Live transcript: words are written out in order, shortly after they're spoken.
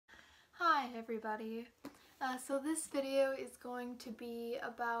Hi everybody. So this video is going to be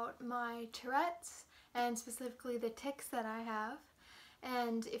about my Tourette's and specifically the tics that I have.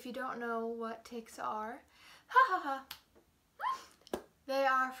 And if you don't know what tics are, they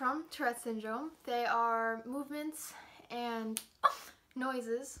are from Tourette's syndrome. They are movements and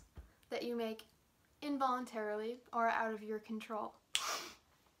noises that you make involuntarily or out of your control.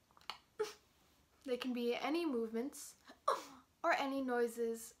 They can be any movements or any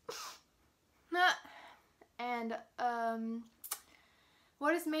noises. And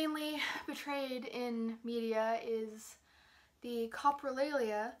what is mainly portrayed in media is the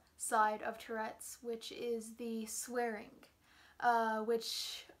coprolalia side of Tourette's, which is the swearing,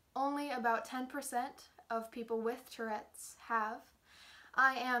 which only about 10% of people with Tourette's have.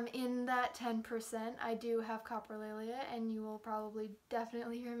 I am in that 10%. I do have coprolalia, and you will probably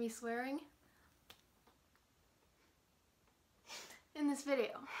definitely hear me swearing in this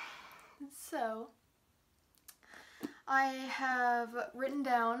video. So, I have written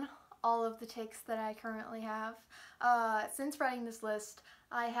down all of the tics that I currently have. Since writing this list,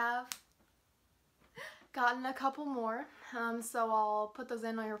 I have gotten a couple more, so I'll put those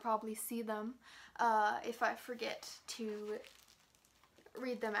in and you'll probably see them if I forget to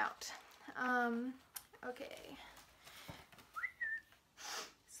read them out. Okay.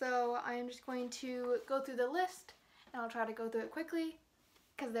 So I'm just going to go through the list, and I'll try to go through it quickly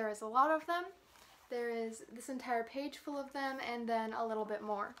because there is a lot of them. There is this entire page full of them and then a little bit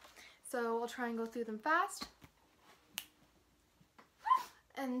more. So we'll try and go through them fast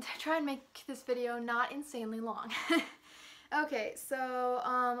and try and make this video not insanely long. Okay, so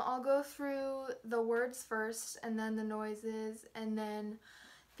I'll go through the words first and then the noises and then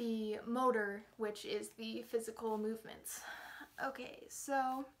the motor, which is the physical movements. Okay,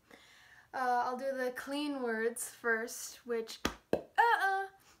 so I'll do the clean words first, which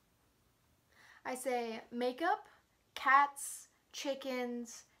I say makeup, cats,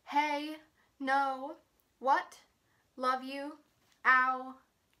 chickens, hey, no, what, love you, ow,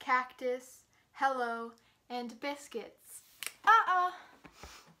 cactus, hello, and biscuits.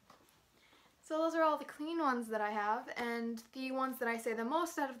 So those are all the clean ones that I have, and the ones that I say the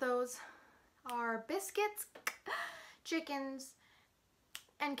most out of those are biscuits, chickens,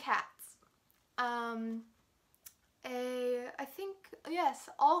 and cats. I think, yes,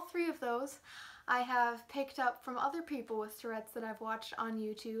 all three of those I have picked up from other people with Tourette's that I've watched on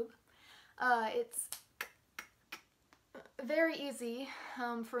YouTube. It's very easy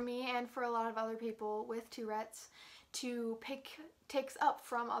for me and for a lot of other people with Tourette's to pick tics up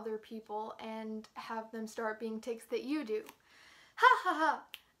from other people and have them start being tics that you do. Ha ha ha!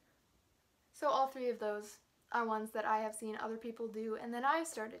 So all three of those are ones that I have seen other people do and then I've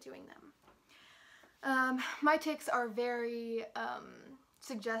started doing them. My tics are very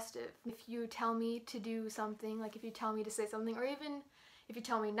suggestive. If you tell me to do something, like if you tell me to say something, or even if you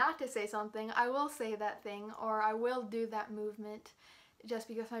tell me not to say something, I will say that thing, or I will do that movement just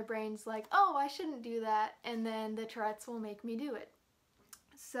because my brain's like, oh, I shouldn't do that, and then the Tourette's will make me do it.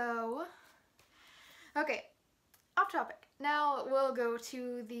 So, okay, off topic. Now we'll go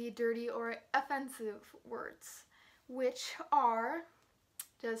to the dirty or offensive words, which are,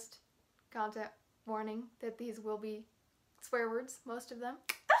 just content warning that these will be swear words, most of them.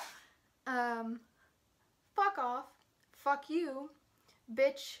 Fuck off, fuck you,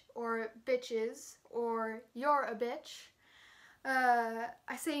 bitch or bitches, or you're a bitch.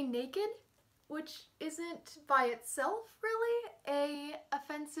 I say naked, which isn't by itself really a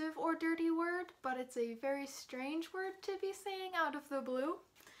offensive or dirty word, but it's a very strange word to be saying out of the blue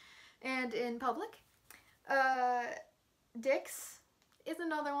and in public. Dicks is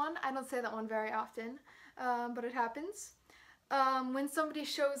another one. I don't say that one very often, but it happens. When somebody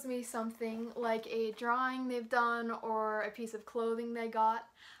shows me something like a drawing they've done or a piece of clothing they got,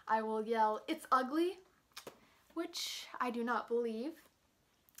 I will yell, "It's ugly," which I do not believe.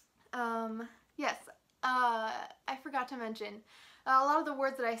 Yes, I forgot to mention, a lot of the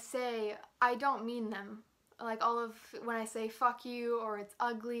words that I say, I don't mean them. Like all of when I say fuck you or it's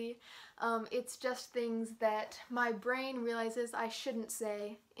ugly, it's just things that my brain realizes I shouldn't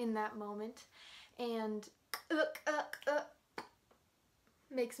say in that moment, and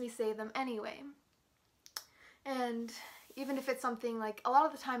makes me say them anyway. And even if it's something like, a lot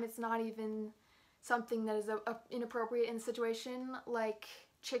of the time it's not even something that is inappropriate in the situation, like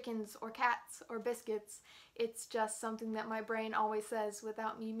chickens or cats or biscuits. It's just something that my brain always says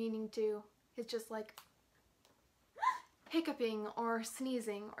without me meaning to. It's just like hiccuping or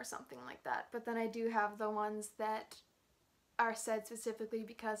sneezing or something like that. But then I do have the ones that are said specifically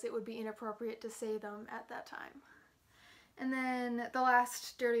because it would be inappropriate to say them at that time. And then the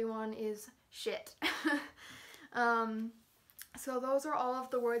last dirty one is shit. So those are all of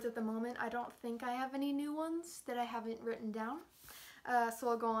the words at the moment. I don't think I have any new ones that I haven't written down. So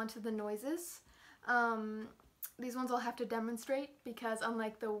I'll go on to the noises. These ones I'll have to demonstrate because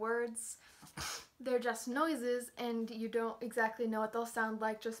unlike the words, they're just noises and you don't exactly know what they'll sound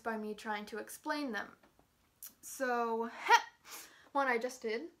like just by me trying to explain them. So, one I just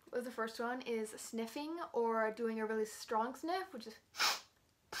did was the first one is sniffing or doing a really strong sniff, which is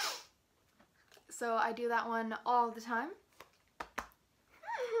so I do that one all the time.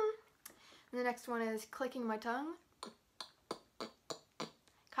 And the next one is clicking my tongue,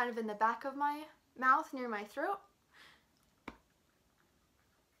 kind of in the back of my mouth near my throat.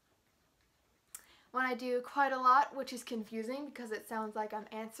 One I do quite a lot, which is confusing because it sounds like I'm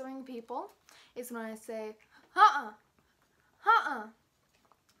answering people, is when I say,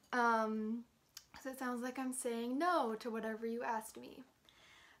 so it sounds like I'm saying no to whatever you asked me.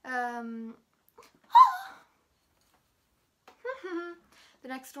 The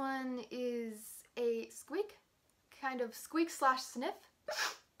next one is a squeak, kind of squeak/sniff.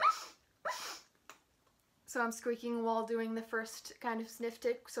 So I'm squeaking while doing the first kind of sniff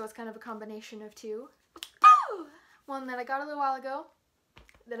tick, so it's kind of a combination of two. One that I got a little while ago,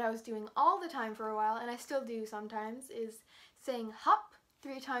 that I was doing all the time for a while, and I still do sometimes, is saying hop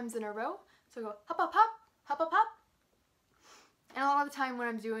 3 times in a row. So I go hop, hop, hop, hop, hop, hop. And a lot of the time when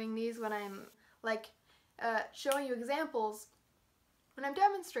I'm doing these, when I'm like showing you examples, when I'm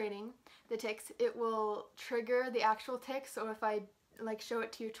demonstrating the tics, it will trigger the actual tick. So if I like show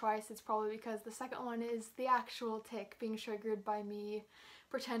it to you twice, it's probably because the second one is the actual tick being triggered by me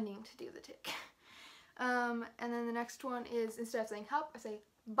pretending to do the tick. And then the next one is, instead of saying hop, I say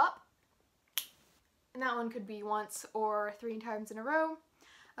bop. And that one could be once or 3 times in a row.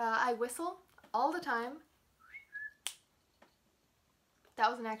 I whistle all the time. That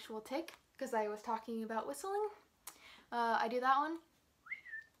was an actual tick because I was talking about whistling. I do that one.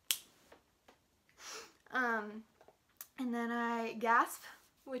 And then I gasp,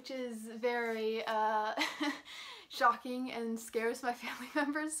 which is very shocking and scares my family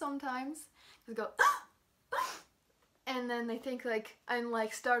members sometimes. I go, and then they think like I'm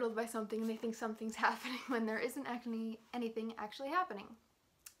like startled by something and they think something's happening when there isn't actually anything actually happening.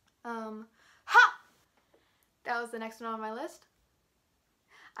 Ha! That was the next one on my list.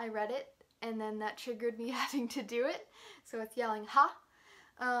 I read it and then that triggered me having to do it. So it's yelling ha.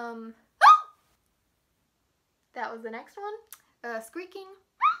 That was the next one. Squeaking.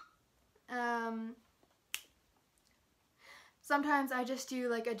 Sometimes I just do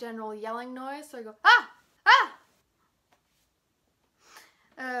like a general yelling noise, so I go ah!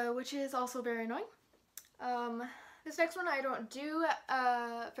 Ah! Which is also very annoying. This next one I don't do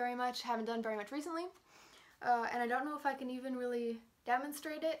very much, haven't done very much recently, and I don't know if I can even really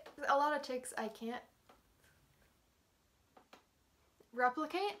demonstrate it. A lot of tics I can't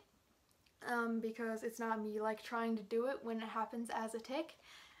replicate. Because it's not me like trying to do it when it happens as a tick.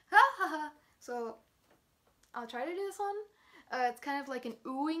 So I'll try to do this one. It's kind of like an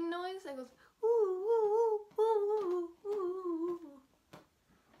oohing noise. It goes ooh, ooh, ooh, ooh, ooh, ooh.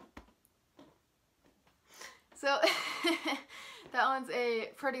 So that one's a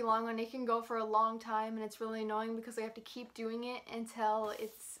pretty long one. It can go for a long time and it's really annoying because I have to keep doing it until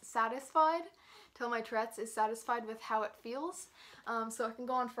it's satisfied. Till my Tourette's is satisfied with how it feels. So it can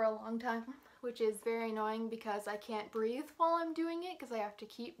go on for a long time, which is very annoying because I can't breathe while I'm doing it because I have to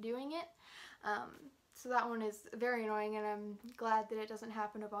keep doing it. So that one is very annoying and I'm glad that it doesn't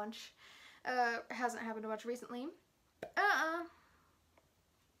happen a bunch. It hasn't happened a bunch recently.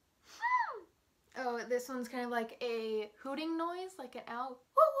 Oh, this one's kind of like a hooting noise, like an owl.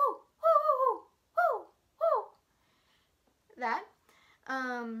 Woo, woo, woo, woo, woo, woo. That.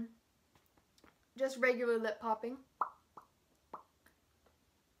 Just regular lip popping.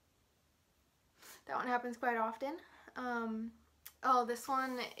 That one happens quite often. Oh, this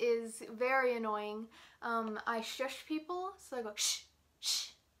one is very annoying. I shush people, so I go shh,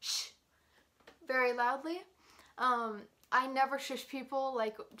 shh, shh, very loudly. I never shush people,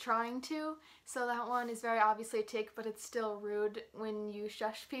 like, trying to, so that one is very obviously a tic, but it's still rude when you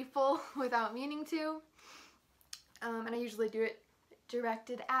shush people without meaning to. And I usually do it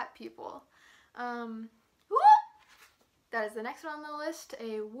directed at people. Whoop! That is the next one on the list,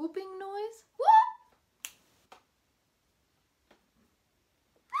 a whooping noise. Whoop!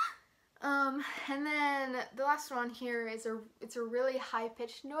 And then the last one here is it's a really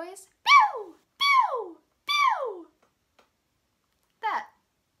high-pitched noise. Pew! Pew! Pew! That,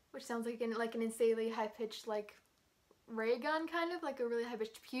 which sounds like an insanely high-pitched, like, ray gun, kind of, like a really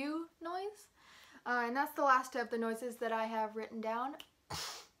high-pitched pew noise. And that's the last of the noises that I have written down.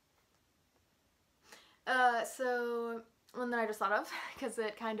 So one that I just thought of, because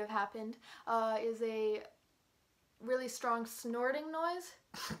it kind of happened, is a really strong snorting noise.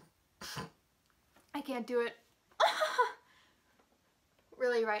 I can't do it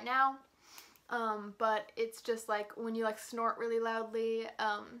really right now, but it's just like when you like snort really loudly,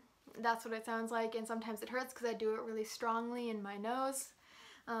 that's what it sounds like, and sometimes it hurts because I do it really strongly in my nose.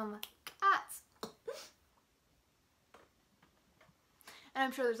 Cats. And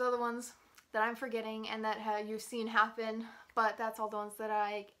I'm sure there's other ones that I'm forgetting and that you've seen happen, but that's all the ones that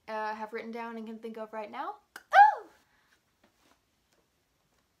I have written down and can think of right now. Oh!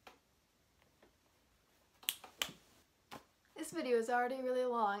 This video is already really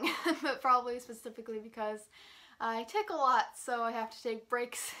long, but probably specifically because I tick a lot, so I have to take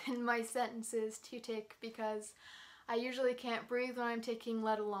breaks in my sentences to tick because I usually can't breathe when I'm ticking,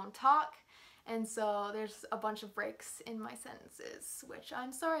 let alone talk. And so there's a bunch of breaks in my sentences, which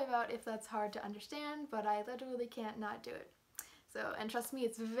I'm sorry about if that's hard to understand, but I literally can't not do it. So, and trust me,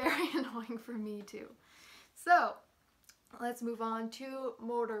 it's very annoying for me too. So, let's move on to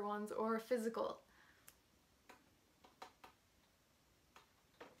motor ones, or physical.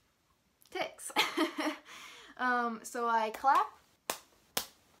 Tics. So I clap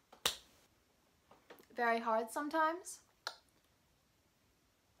very hard sometimes.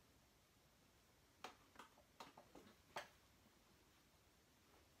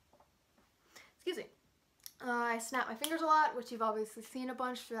 Excuse me. I snap my fingers a lot, which you've obviously seen a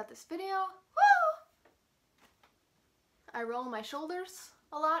bunch throughout this video. Woo! I roll my shoulders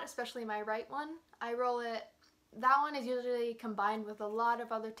a lot, especially my right one. I roll it, that one is usually combined with a lot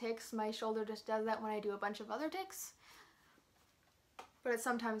of other tics. My shoulder just does that when I do a bunch of other tics, but it's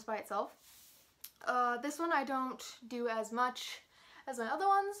sometimes by itself. This one I don't do as much as my other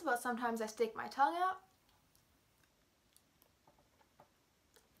ones, but sometimes I stick my tongue out.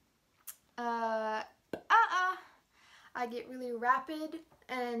 I get really rapid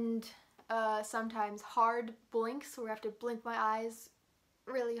and sometimes hard blinks where I have to blink my eyes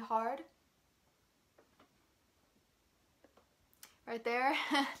really hard. Right there,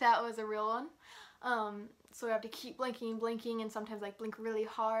 that was a real one. So I have to keep blinking and blinking, and sometimes like blink really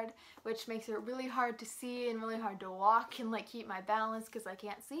hard, which makes it really hard to see and really hard to walk and like keep my balance because I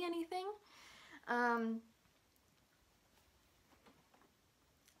can't see anything.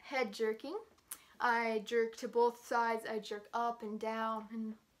 Head jerking. I jerk to both sides. I jerk up and down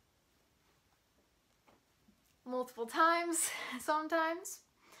and multiple times sometimes.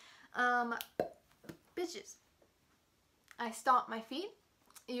 Bitches. I stomp my feet,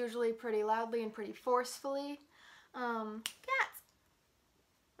 usually pretty loudly and pretty forcefully. Cats.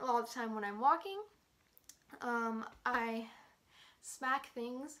 A lot of the time when I'm walking. I smack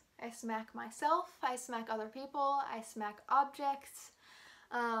things. I smack myself. I smack other people. I smack objects.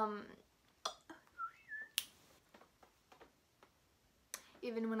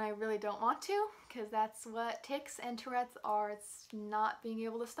 Even when I really don't want to, because that's what tics and Tourette's are. It's not being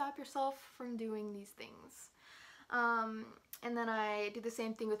able to stop yourself from doing these things. And then I do the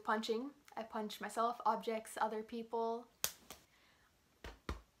same thing with punching. I punch myself, objects, other people.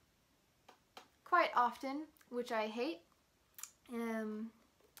 Quite often, which I hate.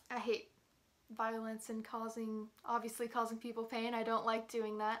 I hate violence and obviously causing people pain. I don't like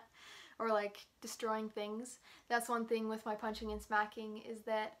doing that, or like destroying things. That's one thing with my punching and smacking, is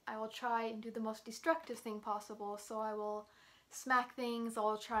that I will try and do the most destructive thing possible. So I will smack things,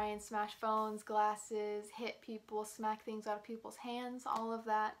 I'll try and smash phones, glasses, hit people, smack things out of people's hands, all of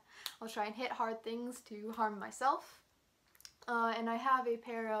that. I'll try and hit hard things to harm myself. And I have a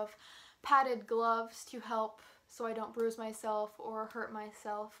pair of padded gloves to help so I don't bruise myself or hurt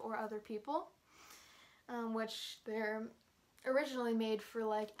myself or other people, which they're originally made for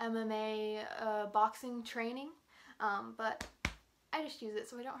like MMA boxing training, but I just use it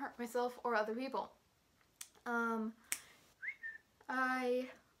so I don't hurt myself or other people. I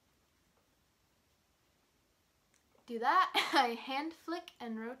do that. I hand flick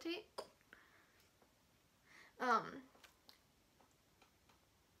and rotate.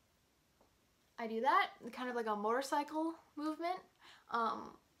 I do that, kind of like a motorcycle movement,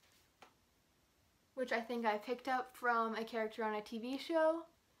 which I think I picked up from a character on a TV show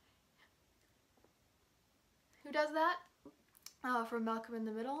who does that, from Malcolm in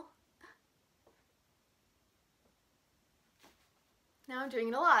the Middle. Now I'm doing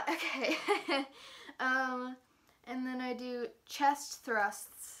it a lot, okay. And then I do chest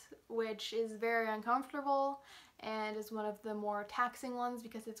thrusts, which is very uncomfortable and is one of the more taxing ones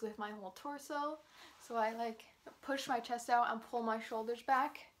because it's with my whole torso. So I like push my chest out and pull my shoulders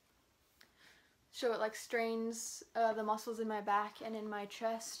back. So it like strains the muscles in my back and in my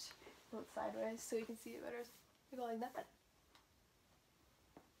chest. Go sideways so you can see it better. I go like that.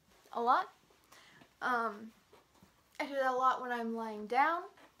 A lot. I do that a lot when I'm lying down,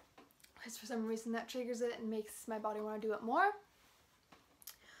 because for some reason that triggers it and makes my body want to do it more.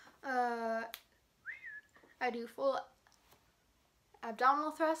 I do full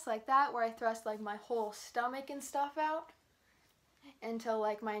abdominal thrusts like that, where I thrust like my whole stomach and stuff out until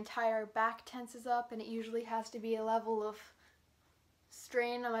like my entire back tenses up, and it usually has to be a level of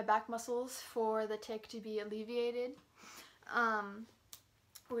strain on my back muscles for the tic to be alleviated,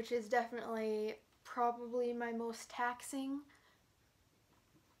 which is definitely probably my most taxing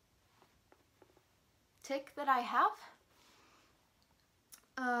tic that I have.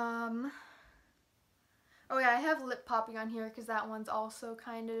 Oh yeah, I have lip popping on here because that one's also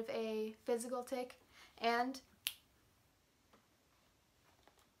kind of a physical tic and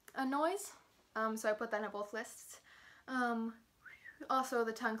a noise. So I put that in both lists. Also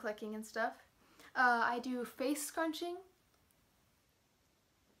the tongue clicking and stuff. I do face scrunching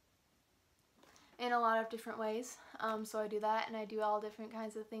in a lot of different ways. So I do that, and I do all different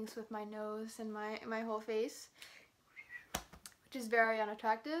kinds of things with my nose and my whole face, which is very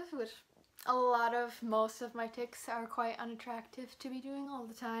unattractive, which most of my tics are quite unattractive to be doing all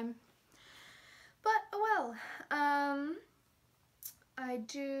the time. But well, I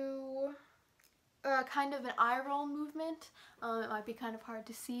do kind of an eye roll movement. It might be kind of hard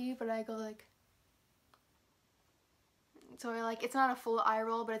to see, but I go like, so like it's not a full eye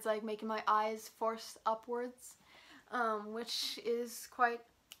roll, but it's like making my eyes force upwards, which is quite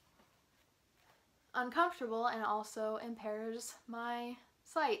uncomfortable and also impairs my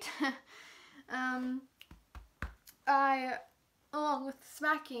sight. Along with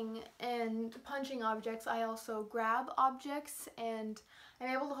smacking and punching objects, I also grab objects, and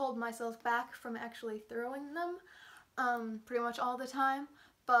I'm able to hold myself back from actually throwing them pretty much all the time,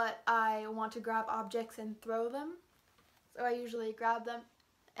 but I want to grab objects and throw them. So I usually grab them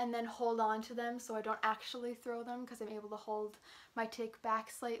and then hold on to them so I don't actually throw them, because I'm able to hold my tic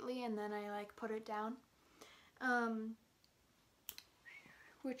back slightly and then I like put it down.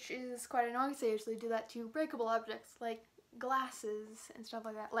 Which is quite annoying, so I usually do that to breakable objects like glasses and stuff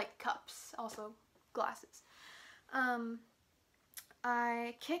like that, like cups, also glasses.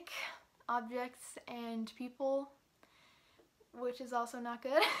 I kick objects and people, which is also not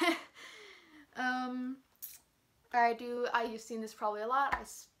good. You've seen this probably a lot. I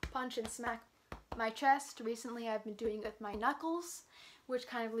punch and smack my chest. Recently I've been doing it with my knuckles, which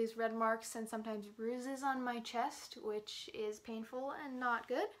kind of leaves red marks and sometimes bruises on my chest, which is painful and not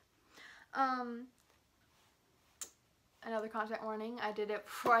good. Another content warning, I did it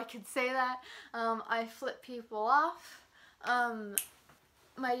before I could say that. I flip people off.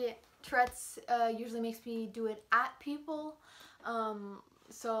 My Tourette's usually makes me do it at people.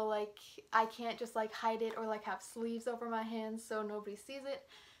 So like I can't just like hide it or like have sleeves over my hands so nobody sees it,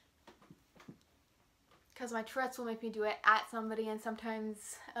 because my Tourette's will make me do it at somebody, and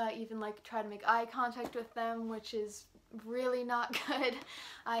sometimes even like try to make eye contact with them, which is really not good.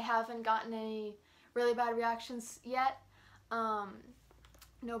 I haven't gotten any really bad reactions yet.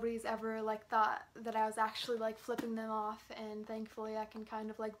 Nobody's ever like thought that I was actually like flipping them off, and thankfully I can kind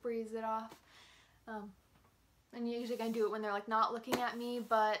of like breeze it off. And usually I can do it when they're like not looking at me,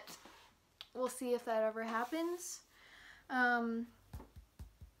 but we'll see if that ever happens. That's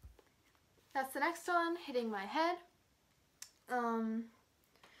the next one, hitting my head.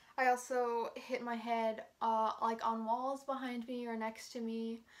 I also hit my head like on walls behind me or next to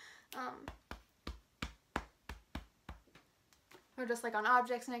me, or just like on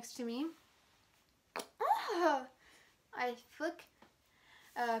objects next to me. I flick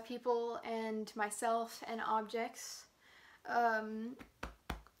people and myself and objects.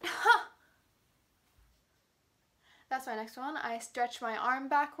 That's my next one. I stretch my arm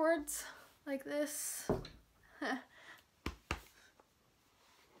backwards like this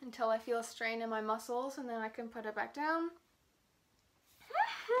until I feel a strain in my muscles, and then I can put it back down.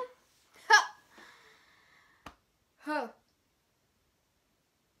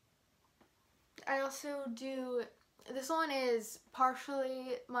 I also do, this one is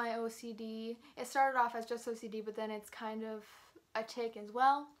partially my OCD. It started off as just OCD, but then it's kind of a tic as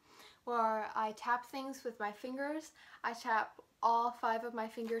well, where I tap things with my fingers. I tap all 5 of my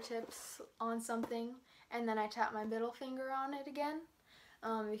fingertips on something, and then I tap my middle finger on it again,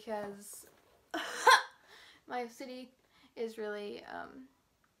 because my OCD is really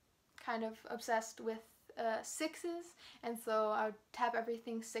kind of obsessed with sixes, and so I would tap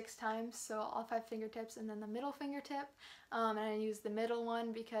everything 6 times, so all 5 fingertips and then the middle fingertip, and I use the middle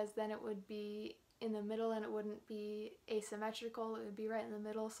one because then it would be in the middle and it wouldn't be asymmetrical, it would be right in the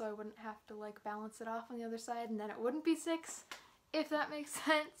middle, so I wouldn't have to like balance it off on the other side, and then it wouldn't be 6, if that makes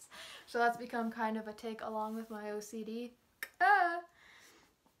sense. So that's become kind of a tic along with my OCD.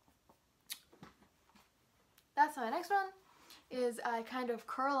 That's my next one, is I kind of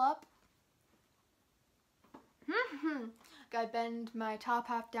curl up. I bend my top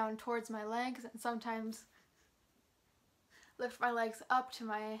half down towards my legs and sometimes lift my legs up to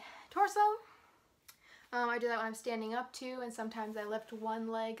my torso. I do that when I'm standing up too, and sometimes I lift one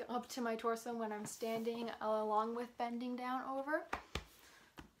leg up to my torso when I'm standing along with bending down over.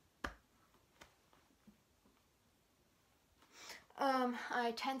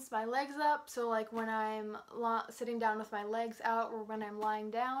 I tense my legs up, so like when I'm sitting down with my legs out or when I'm lying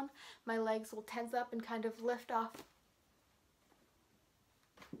down, my legs will tense up and kind of lift off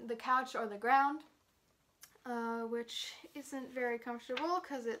the couch or the ground, which isn't very comfortable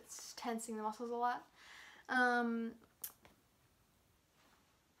because it's tensing the muscles a lot.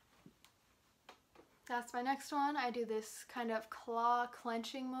 That's my next one. I do this kind of claw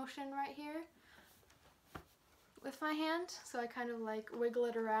clenching motion right here with my hand, so I kind of like wiggle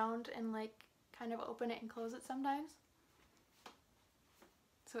it around and like kind of open it and close it sometimes.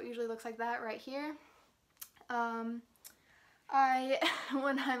 So it usually looks like that right here. When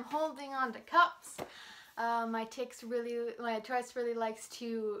I'm holding on to cups, my Tourette's really likes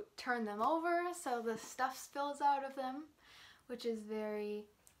to turn them over so the stuff spills out of them, which is very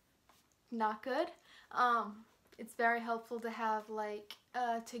not good. It's very helpful to have like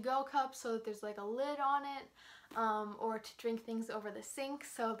to-go cups so that there's like a lid on it, or to drink things over the sink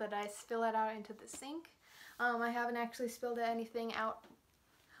so that I spill it out into the sink. I haven't actually spilled anything out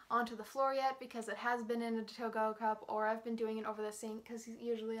onto the floor yet because it has been in a to-go cup, or I've been doing it over the sink because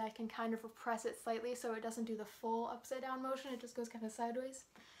usually I can kind of repress it slightly so it doesn't do the full upside down motion, it just goes kind of sideways.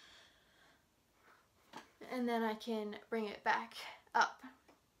 And then I can bring it back up.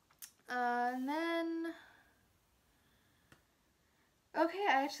 And then, okay,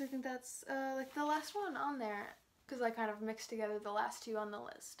 I actually think that's like the last one on there because I kind of mixed together the last 2 on the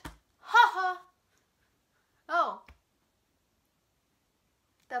list. Haha! Oh!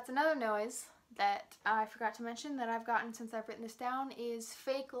 That's another noise that I forgot to mention that I've gotten since I've written this down, is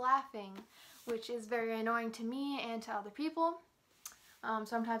fake laughing, which is very annoying to me and to other people.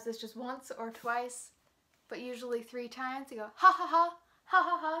 Sometimes it's just once or twice, but usually 3 times. You go ha ha ha, ha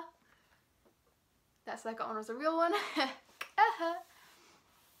ha ha. That second one was a real one.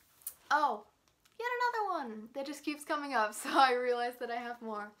 Oh, yet another one that just keeps coming up, so I realized that I have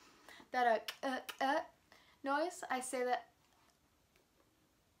more. That noise, I say that.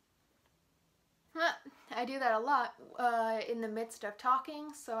 I do that a lot in the midst of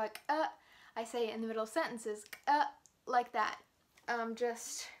talking, so like I say it in the middle of sentences like that.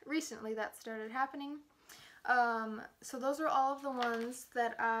 Just recently that started happening. So those are all of the ones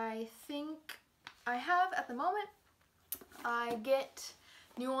that I think I have at the moment. I get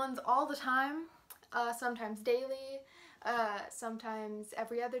new ones all the time, sometimes daily, sometimes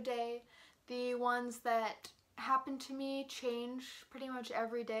every other day. The ones that happen to me change pretty much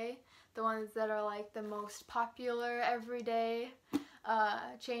every day. The ones that are like the most popular every day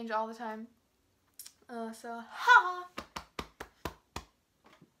change all the time. So, ha!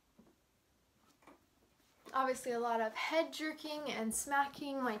 Obviously a lot of head jerking and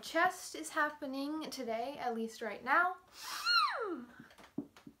smacking my chest is happening today, at least right now.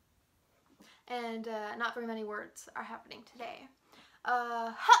 And not very many words are happening today.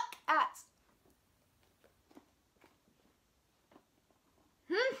 Huck at.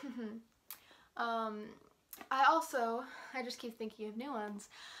 I just keep thinking of new ones.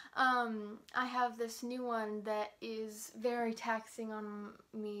 I have this new one that is very taxing on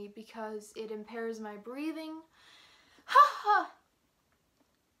me because it impairs my breathing. Ha ha!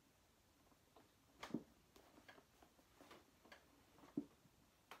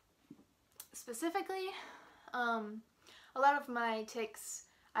 Specifically, a lot of my tics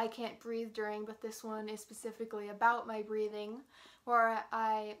I can't breathe during, but this one is specifically about my breathing, where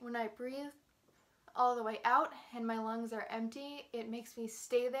when I breathe all the way out and my lungs are empty, it makes me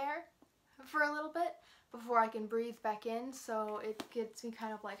stay there for a little bit before I can breathe back in, so it gets me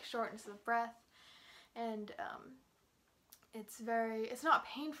kind of like shortness of breath, and it's not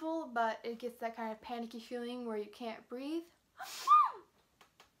painful, but it gets that kind of panicky feeling where you can't breathe.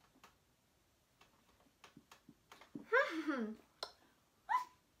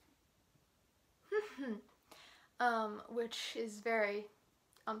 Which is very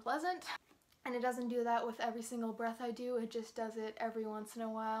unpleasant. And it doesn't do that with every single breath I do, it just does it every once in a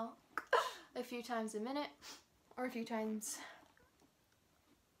while, a few times a minute, or a few times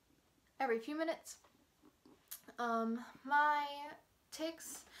every few minutes. My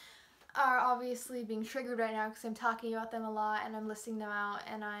tics are obviously being triggered right now because I'm talking about them a lot and I'm listing them out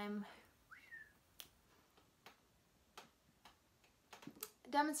and I'm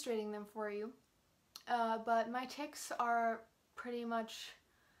demonstrating them for you. But my tics are pretty much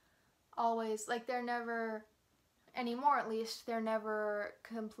always, like, they're never, anymore at least, they're never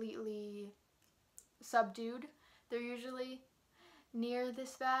completely subdued. They're usually near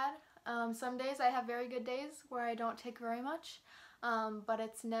this bad. Some days I have very good days where I don't tic very much, but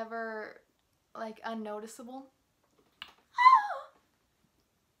it's never like unnoticeable.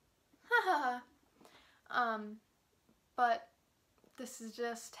 But this is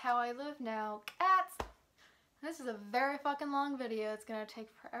just how I live now. Cats! This is a very fucking long video. It's gonna take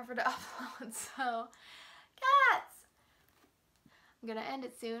forever to upload, so cats! I'm gonna end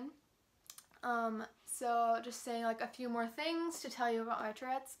it soon. So just saying like a few more things to tell you about my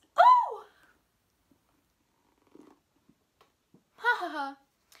Tourette's. Oh! Ha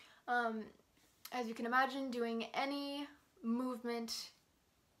ha. As you can imagine, doing any movement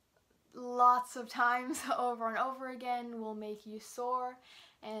lots of times over and over again will make you sore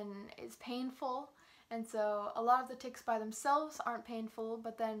and is painful. And so a lot of the tics by themselves aren't painful,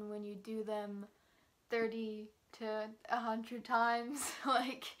 but then when you do them 30 to 100 times,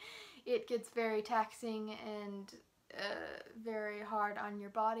 like, it gets very taxing and very hard on your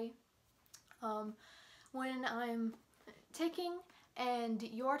body. When I'm ticking and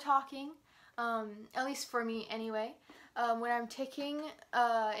you're talking, at least for me anyway, when I'm ticking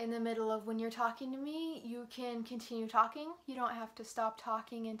in the middle of when you're talking to me, you can continue talking. You don't have to stop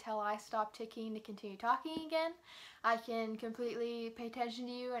talking until I stop ticking to continue talking again. I can completely pay attention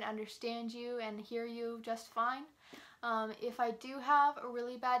to you and understand you and hear you just fine. If I do have a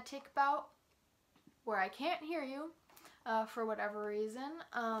really bad tic bout where I can't hear you for whatever reason,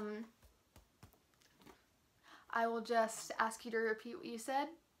 I will just ask you to repeat what you said,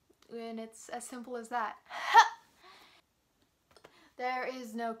 and it's as simple as that. There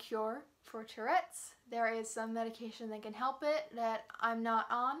is no cure for Tourette's. There is some medication that can help it that I'm not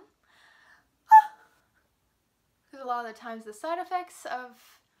on. Because a lot of the times the side effects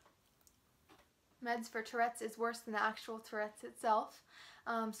of meds for Tourette's is worse than the actual Tourette's itself.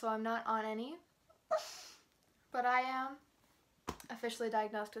 So I'm not on any. But I am officially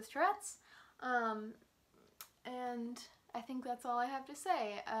diagnosed with Tourette's. And I think that's all I have to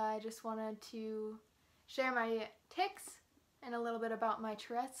say. I just wanted to share my tics and a little bit about my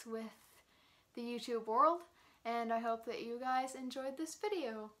Tourette's with the YouTube world. And I hope that you guys enjoyed this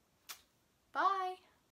video. Bye!